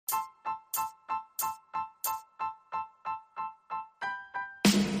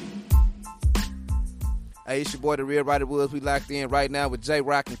Hey, it's your boy, the Real Ryder Woods. We locked in right now with J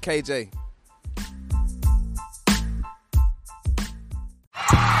Rock and KJ.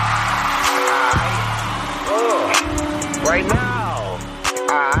 Right now.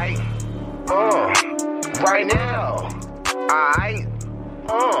 Right now.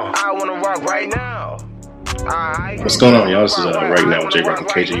 I wanna rock right now. What's going on, y'all? This is Right Now with J Rock and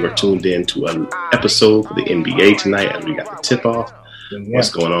KJ. You are tuned in to an episode for the NBA tonight as we got the tip off. Yeah. What's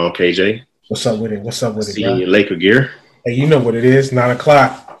going on, KJ? What's up with it? See you in your Laker gear. Hey, you know what it is. 9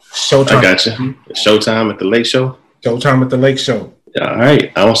 o'clock. Showtime. I got you. Showtime at the Lake Show. Showtime at the Lake Show. All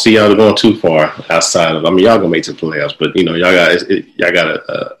right. I don't see y'all going too far outside of. I mean, y'all gonna make the playoffs, but you know, y'all got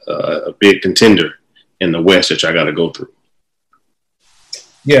a big contender in the West that y'all got to go through.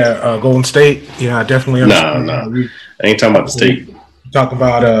 Yeah, Golden State. Yeah, I definitely. No. I ain't talking about the state. Talk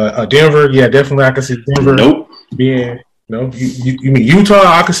about Denver. Yeah, definitely. I can see Denver. Nope. Being. No, you mean Utah?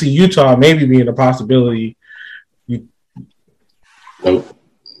 I can see Utah maybe being a possibility. Nope.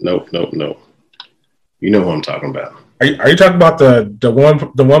 You know who I'm talking about. Are you talking about the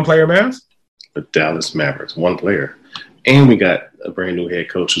one player Mavs? The Dallas Mavericks, one player, and we got a brand new head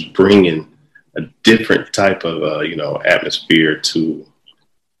coach who's bringing a different type of atmosphere to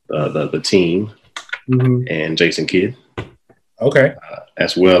the team, and Jason Kidd. Okay,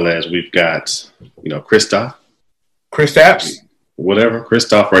 as well as we've got Kristaps. Whatever,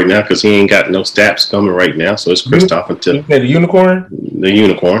 Kristaps right now, because he ain't got no stats coming right now. So it's Kristaps until the unicorn. The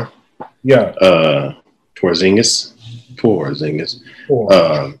unicorn. Yeah. Porzingis.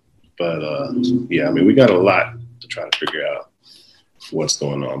 Yeah, I mean, we got a lot to try to figure out what's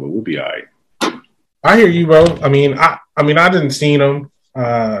going on, but we'll be all right. I hear you, bro. I mean, I didn't see them,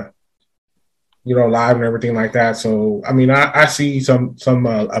 live and everything like that. So, I mean, I see some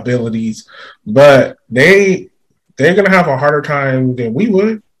abilities, but they're going to have a harder time than we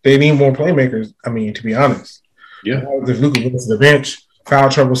would. They need more playmakers, I mean, to be honest. Yeah. If Luka goes to the bench, foul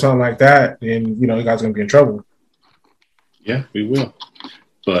trouble, something like that, then, you guys are going to be in trouble. Yeah, we will.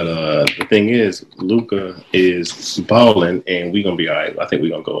 But the thing is, Luka is balling, and we're going to be all right. I think we're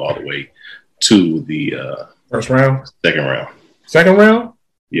going to go all the way to the first round? Second round. Second round?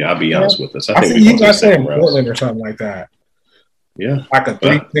 Yeah, I'll be honest with us. I think you guys saying Portland or something like that. Yeah. Like a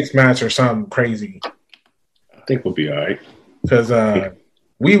 3-6 match or something crazy. I think we'll be all right. Because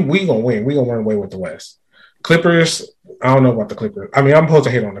we gonna win. We gonna run away with the West. Clippers, I don't know about the Clippers. I mean, I'm supposed to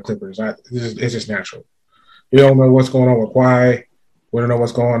hate on the Clippers. It's just natural. We don't know what's going on with Kawhi. We don't know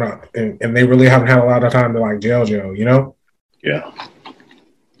what's going on. And they really haven't had a lot of time to gel, Yeah.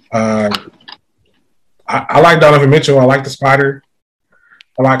 I like Donovan Mitchell. I like the Spider.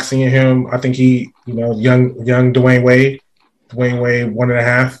 I like seeing him. I think he, young Dwayne Wade. Dwayne Wade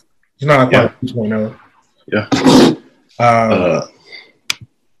 1.5. He's not quite 2.0. Yeah.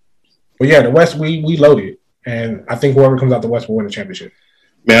 But yeah, the West, we loaded. And I think whoever comes out the West will win the championship.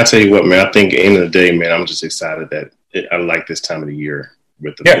 Man, I tell you what, man, I think at the end of the day, man, I'm just excited that I like this time of the year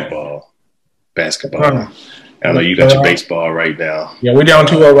with the football, basketball. I know you got your baseball right now. Yeah, we're down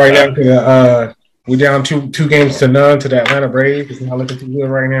 2-0 right now. We're down two games to none to the Atlanta Braves. It's not looking too good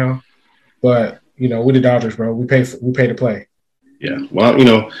right now. But, we're the Dodgers, bro. We pay to play. Yeah. Well,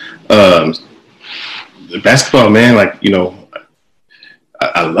 basketball, man,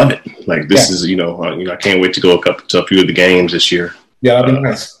 I love it. Like, this is, I can't wait to go to a few of the games this year. Yeah, that'd be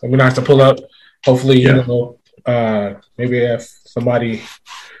nice. It'd be nice to pull up. Hopefully, maybe if somebody,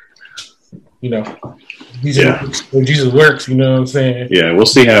 Jesus works, you know what I'm saying? Yeah, we'll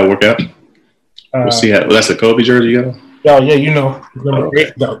see how it work out. We'll see how. That's a Kobe jersey, you got? Oh, yeah, number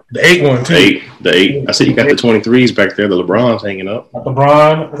 8, the 8 one, too. The 8. I see you got the 23s back there, the LeBrons hanging up. Got the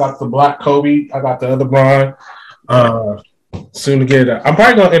Bron. I got the black Kobe. I got the other Bron. Soon to get it. I'm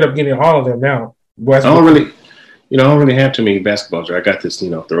probably going to end up getting all of them now. I don't really have too many basketballs. I got this,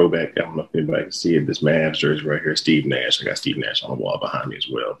 throwback. I don't know if anybody can see it. This Mavs jersey right here, Steve Nash. I got Steve Nash on the wall behind me as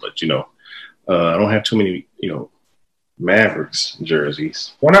well. But, I don't have too many, Mavericks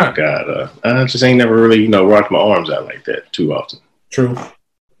jerseys. Why not? I just ain't never really, rocked my arms out like that too often. True.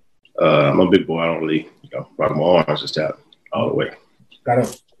 I'm a big boy. I don't really, rock my arms just out all the way.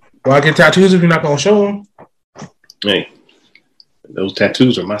 I get tattoos if you're not going to show them. Hey, those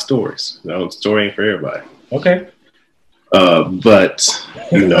tattoos are my stories. The story ain't for everybody. Okay. But,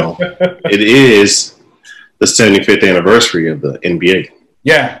 it is the 75th anniversary of the NBA.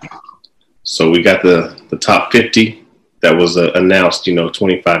 Yeah. So we got the top 50 that was announced,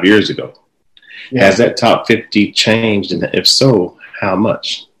 25 years ago. Yeah. Has that top 50 changed? And if so, how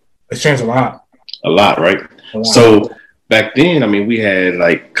much? It's changed a lot. A lot, right? A lot. So back then, we had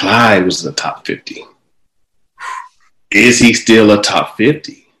Clyde was in the top 50. Is he still a top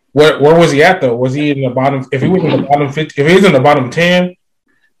 50? Where was he at though? Was he in the bottom? If he was in the bottom 50, if he was in the bottom 10,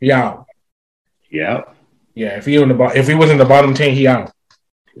 he out. Yeah. Yeah, if he was in the bottom 10, he out.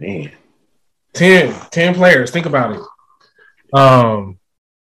 Man. 10 players. Think about it.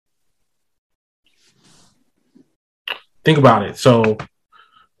 Think about it. So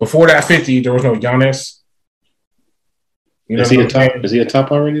before that 50, there was no Giannis. You know Is he a top? Is he a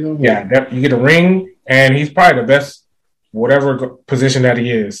top already though? Yeah, you get a ring, and he's probably the best, whatever position that he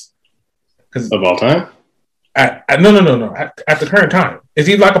is. Of all time? No. At the current time, is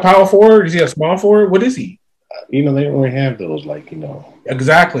he like a power forward? Is he a small forward? What is he? They don't really have those,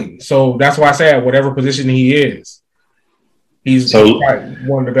 Exactly. So that's why I say at whatever position he is, he's probably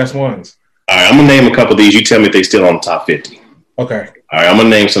one of the best ones. All right, I'm gonna name a couple of these. You tell me if they still on the top 50. Okay. All right, I'm gonna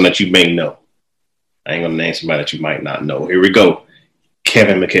name some that you may know. I ain't gonna name somebody that you might not know. Here we go.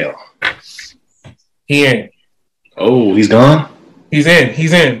 Kevin McHale. He ain't. Oh, he's gone? He's in.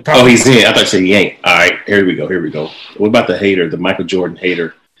 He's in. Oh, he's in. I thought you said he ain't. All right, here we go. What about the hater, the Michael Jordan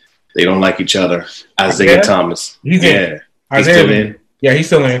hater? They don't like each other. Isaiah Thomas. He's in. He's still in? Yeah, he's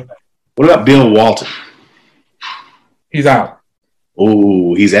still in. What about Bill Walton? He's out.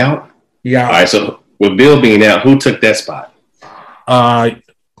 Oh, he's out? Yeah. All right, so with Bill being out, who took that spot?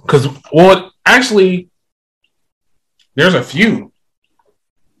 Actually, there's a few.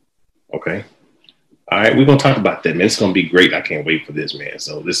 Okay. All right, we're gonna talk about that, man. It's gonna be great. I can't wait for this, man.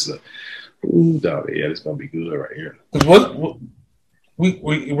 So this is this is gonna be good right here.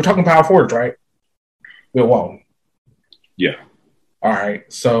 We're talking power forwards, right? Bill Walton. Yeah. All right.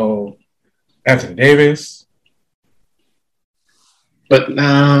 So Anthony Davis. But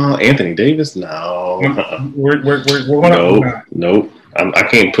no, Anthony Davis, no. We're going Nope. I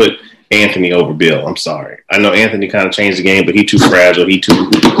can't put Anthony over Bill. I'm sorry. I know Anthony kind of changed the game, but he's too fragile.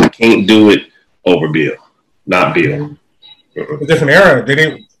 I can't do it over Bill. Not Bill. A different era. I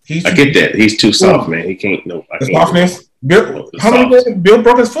get that. He's too soft, man. He can't. No, the softness. Bill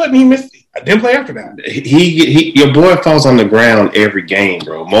broke his foot and he missed. I didn't play after that. Your boy falls on the ground every game,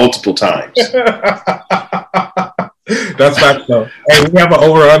 bro, multiple times. That's fact, though. Hey, we have an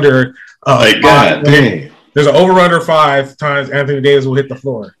over/under. God damn. There's an over/under 5 times Anthony Davis will hit the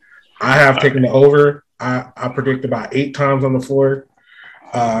floor. I have taken the over. I predict about 8 times on the floor.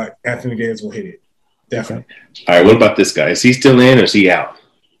 Anthony Davis will hit it. Definitely. All right. What about this guy? Is he still in or is he out?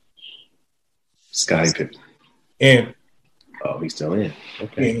 Scottie Pippen. In. Oh, he's still in.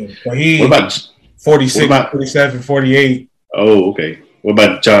 Okay. In. So what about 46, 47, 48? Oh, okay. What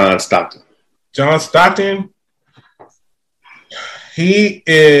about John Stockton? John Stockton. He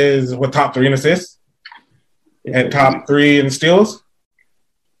is top 3 in assists and top 3 in steals.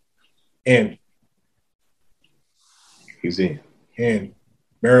 And he's in. In.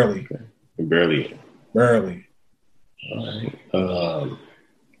 Barely. Okay. Barely in. Barely. All right.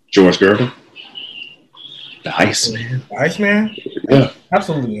 George Gervin. The Iceman. The Iceman? Yeah.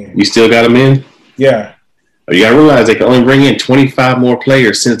 Absolutely in. You still got him in? Yeah. But you got to realize they can only bring in 25 more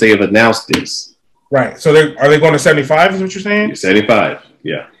players since they have announced this. Right. So are they going to 75 is what you're saying? 75,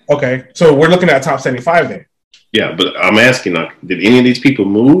 yeah. Okay. So we're looking at top 75 then. Yeah, but I'm asking, did any of these people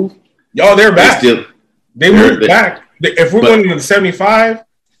move? Oh, they're back. They moved back. If we're going to the 75,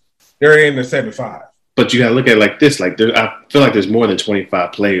 they're in the 75. But you got to look at it like this. I feel like there's more than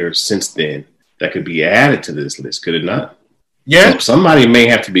 25 players since then that could be added to this list, could it not? Yeah. So somebody may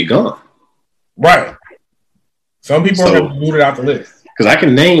have to be gone. Right. Some people are going to move it out the list. Because I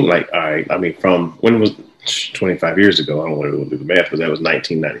can name, from when was 25 years ago? I don't want to do the math, because that was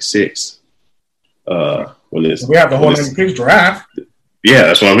 1996. We have the whole 96 draft. Yeah,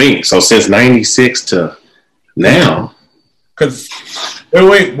 that's what I mean. So since 96 to now. Because,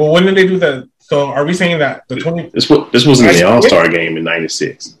 wait, well, when did they do that? So are we saying that the 20? This wasn't the All-Star game in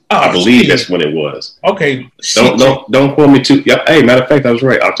 96. I believe that's when it was. Okay. Don't quote me too. Yep. Hey, matter of fact, I was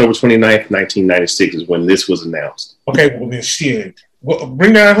right. October 29th, 1996 is when this was announced. Okay, well then shit. Well,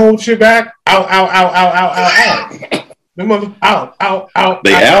 bring that whole shit back. Out. The mother out.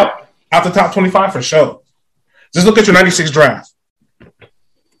 They out? Out the top 25 for sure. Just look at your 96 draft.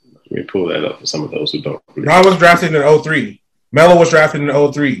 Let me pull that up for some of those who don't. Ron was drafted in 03. Melo was drafted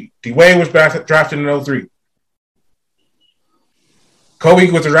in 03. D-Wade was drafted in 03. Kobe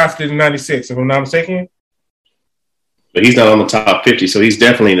was drafted in 96, if I'm not mistaken. But he's not on the top 50, so he's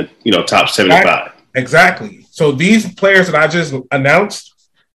definitely in the top 75. Exactly. So these players that I just announced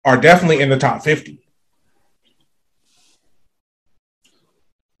are definitely in the top 50.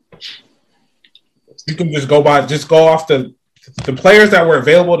 You can just go off the players that were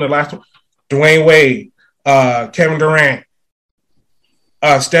available in the last one. Dwayne Wade, Kevin Durant,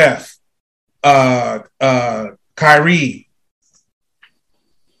 Steph, Kyrie,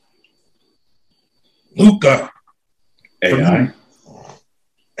 Luka. AI.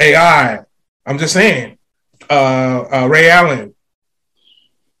 AI. I'm just saying. Ray Allen.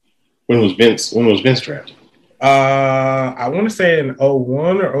 When was Vince drafted? I want to say in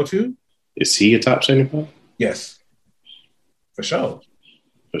 01 or 02. Is he a top 75? Yes. For sure.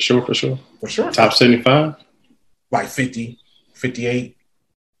 For sure. For sure. Top 75? Like 50, 58.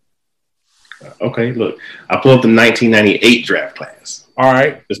 Okay, look. I pulled up the 1998 draft class. All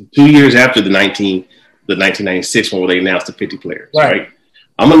right. It's 2 years after the 1996 one where they announced the 50 players. Right.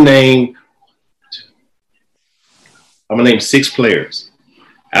 I'm gonna name 6 players.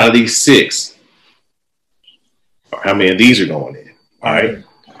 Out of these 6, how many of these are going in? All right.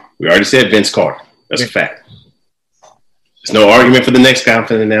 We already said Vince Carter. That's a fact. There's no argument for the next guy I'm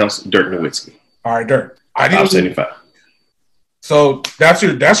going to announce, Dirk Nowitzki. All right, Dirk. Top 75. So that's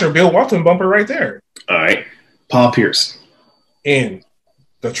your Bill Walton bumper right there. All right. Paul Pierce. In.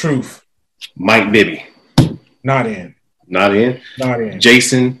 The truth. Mike Bibby. Not in. Not in. Not in.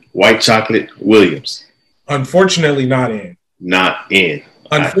 Jason White Chocolate Williams. Unfortunately, not in. Not in.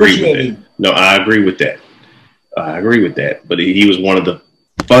 Unfortunately. I agree with that. But he was one of the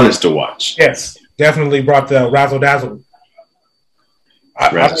funnest to watch. Yes. Definitely brought the razzle dazzle.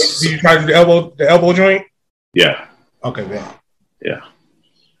 Did you try to do the elbow joint? Yeah. Okay, man. Yeah.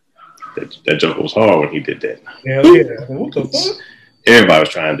 That joke was hard when he did that. Hell yeah. What the fuck? Everybody was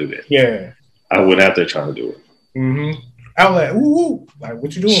trying to do that. Yeah. I went out there trying to do it. Mm-hmm. Outlet. Woo. Like,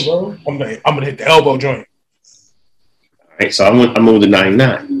 what you doing, bro? I'm gonna hit the elbow joint. All right, so I moved to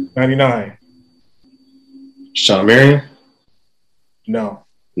 99. 99. Shawn Marion? No.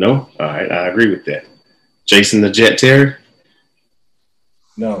 No? All right, I agree with that. Jason the Jet Terror?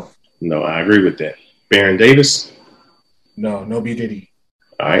 No. No, I agree with that. Baron Davis? No B. Diddy.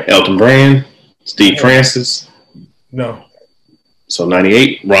 All right, Elton Brand? Steve Francis? No. So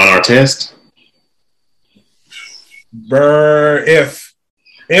 98, Ron Artest? If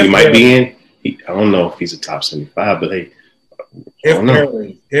he might be in. I don't know if he's a top 75, but hey,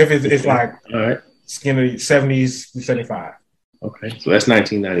 if it's like all right, skinny 70s, 75. Okay, so that's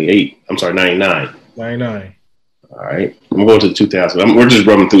 1998. I'm sorry, 99. 99. All right, I'm going to the 2000. We're just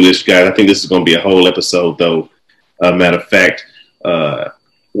rubbing through this, guys. I think this is going to be a whole episode, though. Matter of fact, what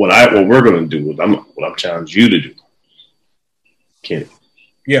we're going to do is I'm challenging you to do, Kenny.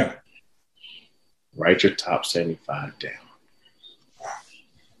 Yeah. Write your top 75 down.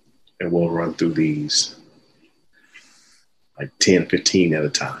 And we'll run through these like 10, 15 at a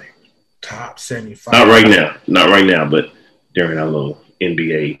time. Top 75. Not right now, but during our little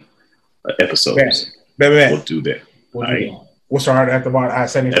NBA episodes. We'll do that. We'll start at the bottom, at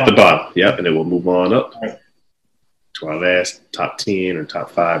 75. At the bottom, yep. And then we'll move on up to our last top 10 or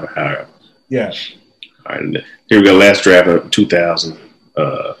top 5 or higher. Yeah. All right. Here we go. Last draft of 2000.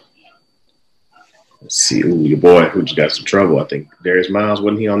 Let's see. Ooh, your boy who just got some trouble. I think Darius Miles,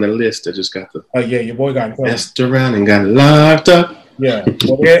 wasn't he on the list that just got the... yeah, your boy got messed around and got locked up. Yeah.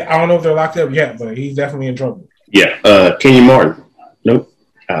 Well, I don't know if they're locked up yet, but he's definitely in trouble. Yeah. Kenyon Martin. Nope.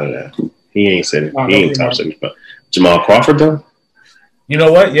 Out of that. He ain't said it. He ain't top 75. Jamal Crawford, though? You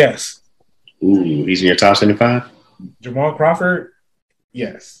know what? Yes. Ooh, he's in your top 75? Jamal Crawford?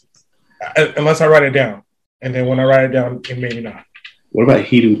 Yes. Unless I write it down. And then when I write it down, it maybe not. What about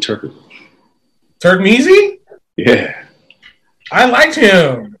Hedo Turkoglu? Turkmeezy? Yeah. I liked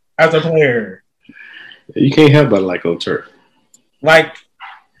him as a player. You can't help but like old Turk. But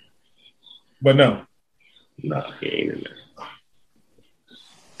no. Nah, he ain't in there.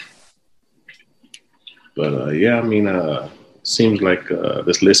 But, yeah, I mean, seems like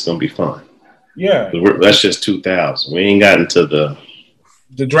this list's going to be fun. Yeah. That's just 2000. We ain't gotten to the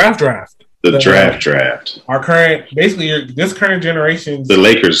draft. The draft. Our this current generation's... The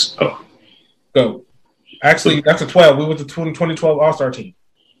Lakers. Oh. Go. Actually, that's a 12. We went to 2012 All-Star team.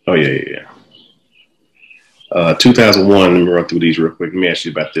 Oh, yeah. 2001, let me run through these real quick. Let me ask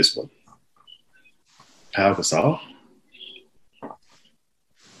you about this one. Pau Gasol?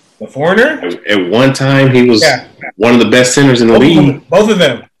 The foreigner? At one time, he was one of the best centers in the league. Both of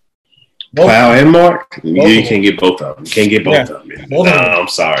them. Pau and Mark? You can't get both of them. You can't get both of them. No, I'm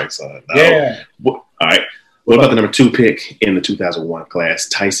sorry, son. No. Yeah. All right. What about the number 2 pick in the 2001 class,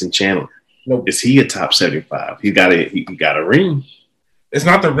 Tyson Chandler? Nope. Is he a top 75? He got a ring. It's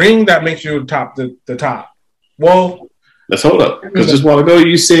not the ring that makes you the top. Well, let's hold up. Because just a while ago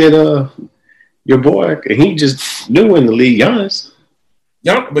you said your boy, he just new in the league, Giannis.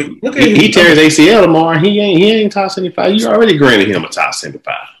 Yeah, but look at he tears ACL tomorrow. He ain't top 75. You already granted him a top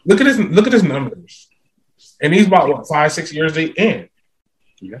 75. Look at his numbers, and he's about 5-6 years in.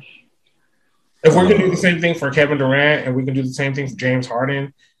 Yeah. If we're gonna do the same thing for Kevin Durant, and we can do the same thing for James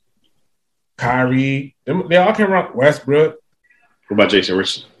Harden, Kyrie. They all came around. Westbrook, What about Jason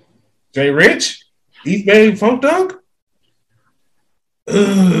Richardson? Jay Rich, East Bay Funk Dunk.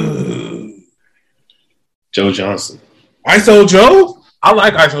 Ugh. Joe Johnson. ISO Joe. I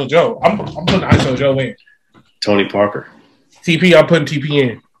like ISO Joe. I'm putting ISO Joe in. Tony Parker. TP. I'm putting TP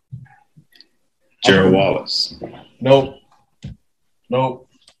in. Gerald Wallace. Nope.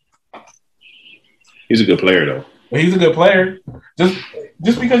 He's a good player, though. But he's a good player.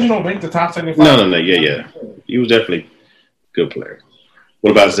 Just because you don't make the top 75. No. Yeah. He was definitely a good player.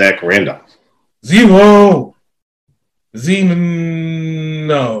 What about Zach Randolph? Zero.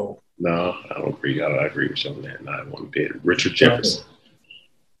 No, I don't agree. I agree with you on that. Not one bit. Richard Jefferson.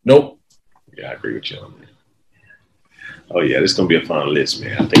 Nope. Yeah, I agree with you on that. Oh yeah, this is gonna be a fun list,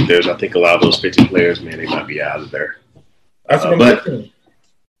 man. I think a lot of those 50 players, man, they might be out of there. That's what I'm But thinking.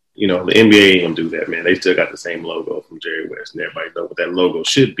 you know, the NBA ain't gonna do that, man. They still got the same logo from Jerry West, and everybody know what that logo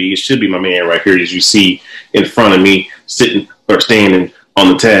should be. It should be my man right here, as you see in front of me, sitting or standing on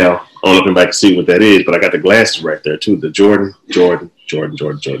the towel. I don't know if anybody can see what that is, but I got the glasses right there too. The Jordan.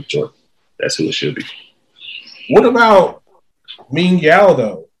 That's who it should be. What about Ming Yao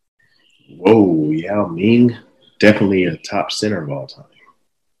though? Whoa, Yao Ming, definitely a top center of all time.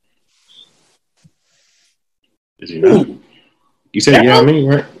 Is he not? Ooh. You said Yao Ming,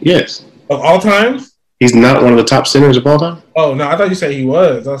 right? Yes. Of all times? He's not one of the top centers of all time? Oh no, I thought you said he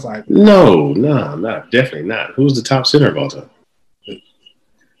was. I was like, No, definitely not. Who's the top center of all time?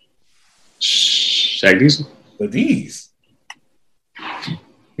 Shaq Diesel? the D's.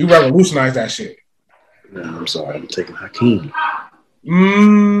 You revolutionized that shit. No, I'm sorry. I'm taking Hakeem.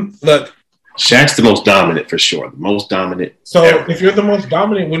 Look. Shaq's the most dominant for sure. The most dominant. So ever. if you're the most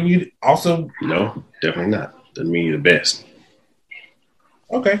dominant, wouldn't you also? No, definitely not. Doesn't mean you're the best.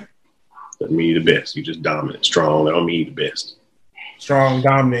 Okay. Doesn't mean you're the best. You're just dominant, strong. That don't mean you're the best. Strong,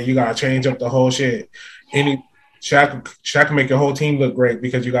 dominant. You gotta change up the whole shit. Shaq can make your whole team look great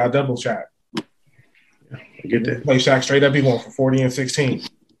because you got a double Shaq. Yeah, I get that. Play Shaq straight up, he going for 40 and 16.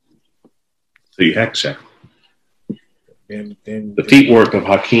 So you hack Shaq. Then The feet work of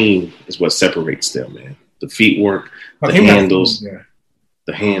Hakeem is what separates them, man. The feet work, the handles,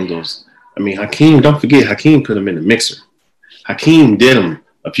 the handles. I mean, Hakeem, don't forget, Hakeem put him in the mixer. Hakeem did him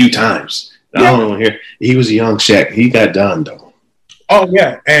a few times. I don't know here. He was a young Shaq. He got done, though. Oh,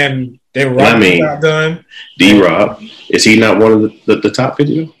 yeah. And they were got done. D-Rob. Is he not one of the top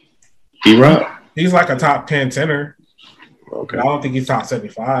 50, though? D-Rob? He's like a top 10 center. Okay. I don't think he's top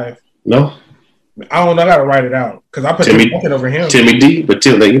 75. No? I don't know. I got to write it out because I put Tim Duncan over him. Timmy D, but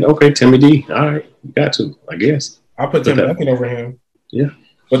okay, Timmy D. All right, you got to, I guess. I put Tim Duncan over him. Yeah.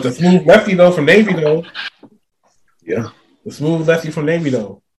 But the smooth lefty though from Navy though. Yeah. The smooth lefty from Navy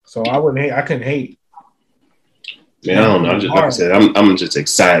though. So I wouldn't hate. I couldn't hate. Man, I don't know. Just like I said, I'm just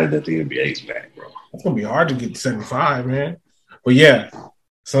excited that the NBA's back, bro. It's gonna be hard to get to 75, man. But yeah,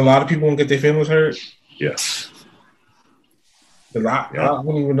 so a lot of people won't get their feelings hurt. Yeah. Because I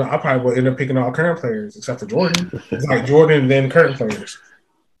wouldn't even know. I probably would end up picking all current players except for Jordan. It's like Jordan, then current players.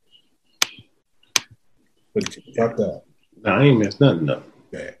 But fuck that. No, I ain't messed nothing up.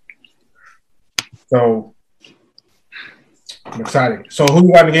 Yeah. So I'm excited. So who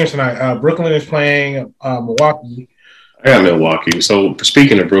you got in the game tonight? Brooklyn is playing Milwaukee. I got Milwaukee. So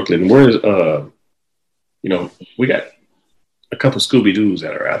speaking of Brooklyn, where's we got a couple Scooby Doos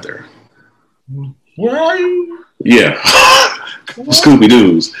that are out there. Where are you? Yeah. Scooby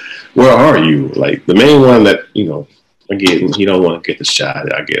Doos. Where are you? Like the main one that, again, he don't want to get the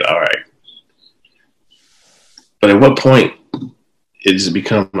shot. I get all right. But at what point it just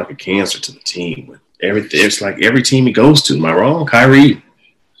become like a cancer to the team with everything? It's like every team he goes to. Am I wrong? Kyrie.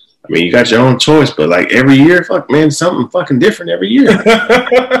 I mean, you got your own choice, but like every year, something fucking different every year.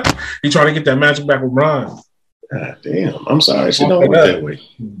 You trying to get that magic back with Bron. God damn. I'm sorry. It don't work that way.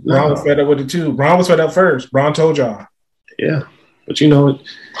 Bron was fed up with it too. Bron was fed up first. Bron told y'all. Yeah. But and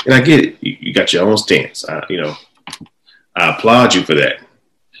I get it. You got your own stance. I applaud you for that.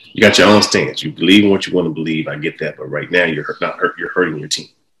 You got your own stance. You believe in what you want to believe. I get that. But right now, you're hurting your team.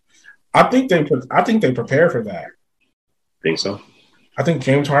 I think they prepare for that. Think so? I think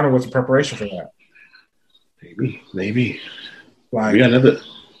James Harden was in preparation for that. Maybe. Like, we got another.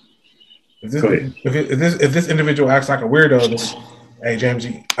 If this individual acts like a weirdo, then, hey James, I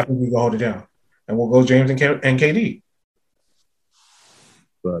think we can hold it down, and we'll go James and KD.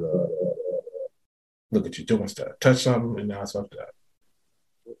 But look at you doing stuff. Touch something, and now it's up to that.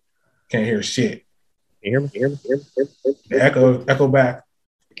 Can't hear shit. Can you hear me? The echo back.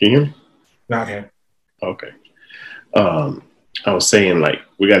 Can you hear me? No, I can. Okay. I was saying, like,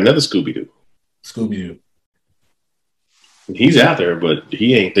 we got another Scooby-Doo. Scooby-Doo. He's out there, but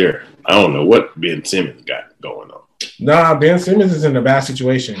he ain't there. I don't know what Ben Simmons got going on. Nah, Ben Simmons is in a bad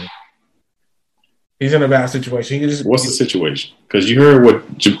situation. He's in a bad situation. What's the situation? Because you heard what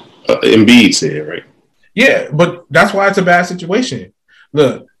Embiid said, right? Yeah, but that's why it's a bad situation.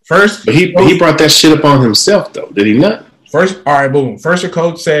 Look, first, but he brought that shit upon himself, though. Did he not? First, all right, boom. First, your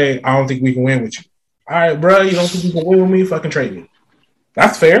coach say, "I don't think we can win with you." All right, bro, you don't think you can win with me? Fucking trade me.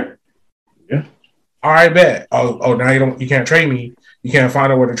 That's fair. Yeah. All right, bet. Oh, now you can't trade me. You can't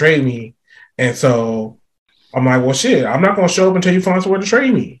find out where to trade me, and so I'm like, well, shit. I'm not gonna show up until you find somewhere to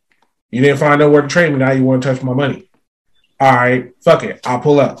trade me. You didn't find out where to trade me. Now you want to touch my money. All right, fuck it. I'll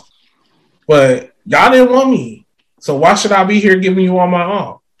pull up. But y'all didn't want me, so why should I be here giving you all my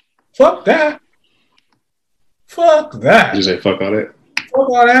all? Fuck that. Fuck that. Did you say fuck all that? Fuck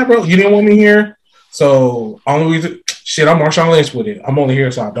all that, bro. You didn't want me here, so only reason. Shit, I'm Marshawn Lynch with it. I'm only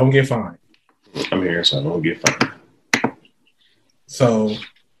here so I don't get fined. I'm here so I don't get fined. So,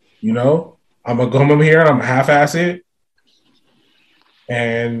 I'm gonna come over here and I'm gonna half-ass it.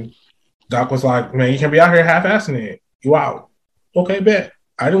 And Doc was like, "Man, you can't be out here half-assing it. You out." Okay, bet.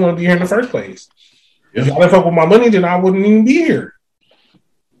 I didn't want to be here in the first place. If y'all didn't fuck with my money, then I wouldn't even be here.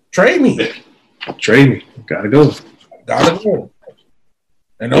 Trade me. Trade me. Gotta go.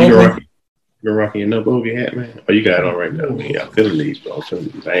 And you're rocking your no bogey hat, man. Oh, you got it on right now. Yeah, I'm feeling these, bro.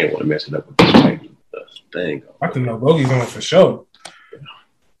 I ain't want to mess it up with the thing. I can know bogeys on for sure.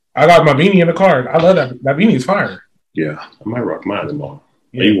 I got my beanie in the car. I love that. That beanie is fire. Yeah, I might rock mine tomorrow.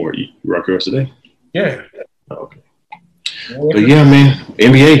 Yeah. You rock yours today? Yeah. Oh, okay. But yeah, man,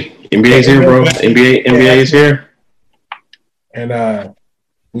 NBA's here, bro. NBA is here. And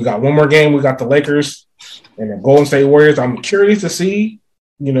we got one more game. We got the Lakers and the Golden State Warriors. I'm curious to see,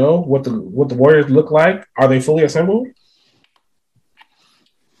 what the Warriors look like. Are they fully assembled?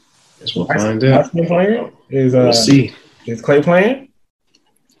 Guess we'll find out. We'll see. Is Klay playing?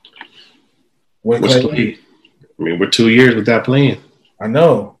 What's Klay? I mean, we're 2 years without playing. I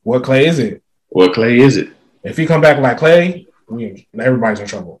know. What Klay is it? What Klay is it? If he come back like Klay, everybody's in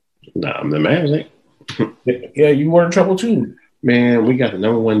trouble. Nah, I'm the Mavs, Yeah, you were in trouble too. Man, we got the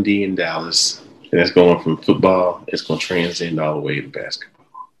number 1 D in Dallas, and it's going from football. It's going to transcend all the way to basketball.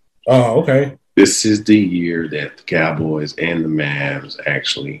 Oh, okay. This is the year that the Cowboys and the Mavs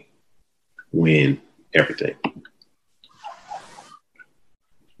actually win everything.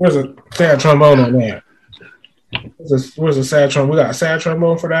 Where's a sad trombone on that? Where's a sad trombone? We got a sad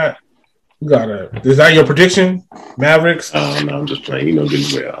trombone for that? We got is that your prediction? Mavericks? Oh, no, I'm just playing. Do well.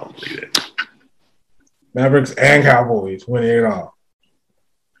 I don't believe that. Mavericks and Cowboys winning it all.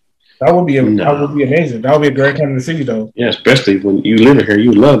 That would be amazing. That would be a great time in the city, though. Yeah, especially when you live in here.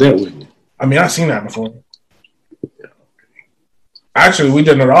 You love that, wouldn't you? I mean, I've seen that before. Actually, we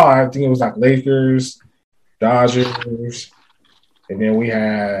did it all. I think it was like Lakers, Dodgers, and then we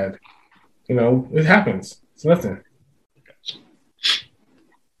had, it happens. It's nothing.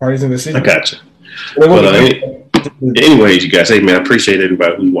 Parties in the city. I got you. Anyways, you guys, hey, man, I appreciate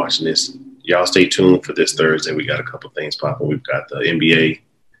everybody who's watching this. Y'all stay tuned for this Thursday. We got a couple things popping. We've got the NBA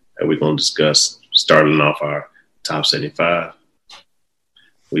that we're going to discuss, starting off our top 75.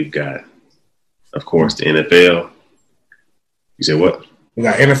 We've got, of course, the NFL. You said what? We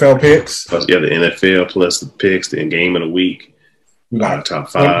got NFL picks. Plus, the NFL plus the picks, the game of the week. We got our top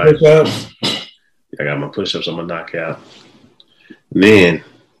 5. Push-ups. I got my push-ups. I'm going to knock out. And then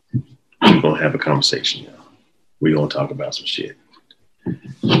we're going to have a conversation, y'all. We're going to talk about some shit.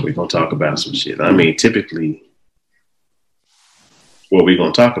 I mean, typically, what we're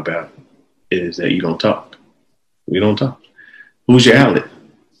going to talk about is that you don't talk. We don't talk. Who's your outlet?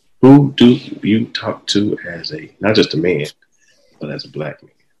 Who do you talk to as not just a man, but as a black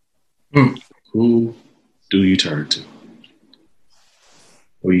man? Who do you turn to?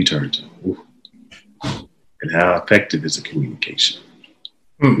 Ooh. And how effective is the communication?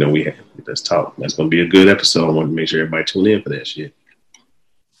 Let's talk. That's going to be a good episode. I want to make sure everybody tune in for that shit.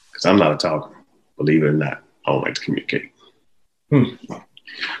 Because I'm not a talker. Believe it or not, I don't like to communicate.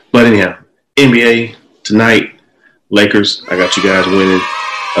 But anyhow, NBA tonight, Lakers. I got you guys winning.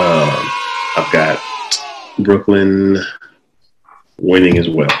 I've got Brooklyn winning as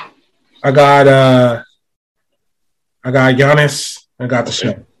well. I got Giannis. I got the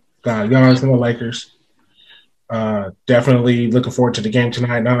show. Got Giannis and the Lakers. Definitely looking forward to the game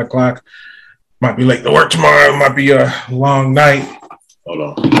tonight, 9:00. Might be late to work tomorrow. Might be a long night.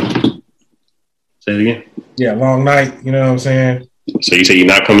 Hold on. Say it again. Yeah, long night. You know what I'm saying? So you say you're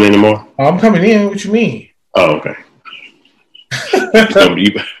not coming in anymore? I'm coming in. What you mean? Oh, okay.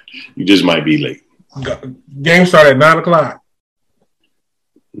 You just might be late. Game start at 9:00.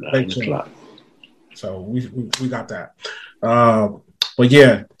 9:00. So we got that. But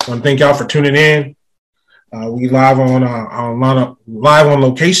yeah, I want to thank y'all for tuning in. We live on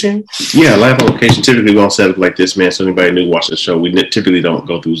location. Yeah, live on location. Typically, we don't set up like this, man. So anybody new watching the show, we typically don't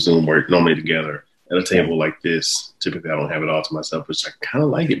go through Zoom. We're normally together at a table like this. Typically, I don't have it all to myself, which I kind of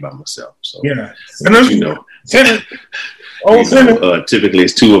like it by myself. So yeah, typically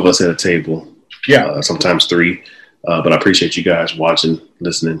it's two of us at a table. Yeah, sometimes three. But I appreciate you guys watching,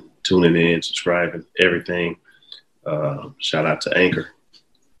 listening, tuning in, subscribing, everything. Shout out to Anchor,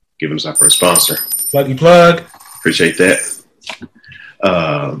 giving us our first sponsor. Plug. Appreciate that.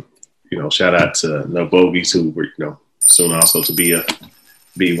 Shout out to No Bogies, who were, soon also to be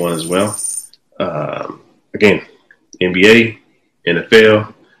one as well. Again, NBA,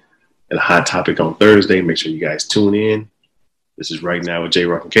 NFL, and a hot topic on Thursday. Make sure you guys tune in. This is Right Now with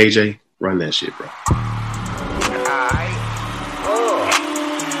J-Rock and KJ. Run that shit, bro.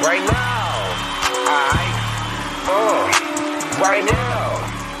 Right now. Right now.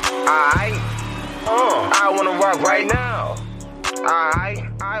 I wanna rock right now.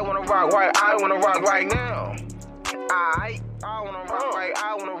 I wanna rock right. I wanna rock right now. I wanna rock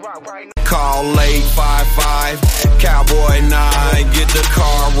right now. Call 855 Cowboy 9. Get the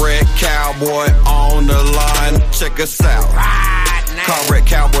car wreck Cowboy on the line. Check us out.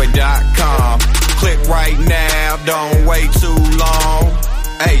 CarWreckCowboy.com. Click right now. Don't wait too long.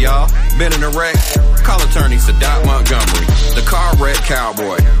 Hey y'all, been in a wreck? Call attorney Sadat Montgomery. The Car Wreck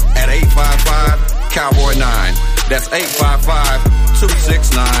Cowboy at 855 Cowboy 9. That's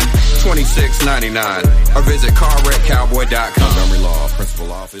 855-269-2699. Or visit CarWreckCowboy.com. Montgomery Law,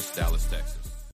 Principal Office, Dallas, Texas.